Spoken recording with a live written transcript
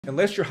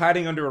Unless you're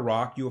hiding under a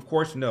rock, you of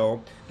course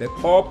know that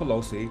Paul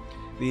Pelosi,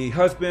 the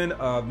husband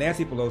of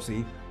Nancy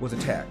Pelosi, was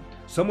attacked.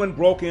 Someone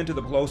broke into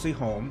the Pelosi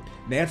home.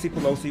 Nancy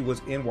Pelosi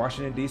was in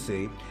Washington,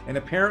 D.C., and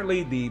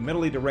apparently the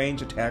mentally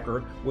deranged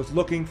attacker was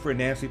looking for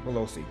Nancy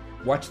Pelosi.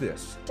 Watch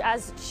this.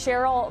 As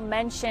Cheryl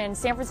mentioned,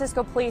 San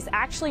Francisco police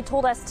actually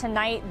told us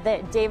tonight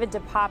that David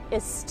DePape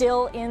is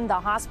still in the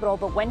hospital,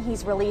 but when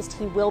he's released,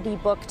 he will be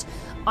booked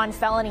on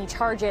felony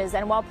charges.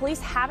 And while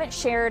police haven't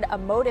shared a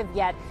motive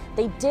yet,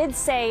 they did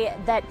say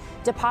that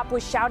DePape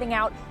was shouting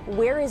out,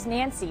 "Where is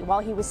Nancy?"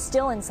 while he was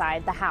still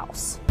inside the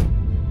house.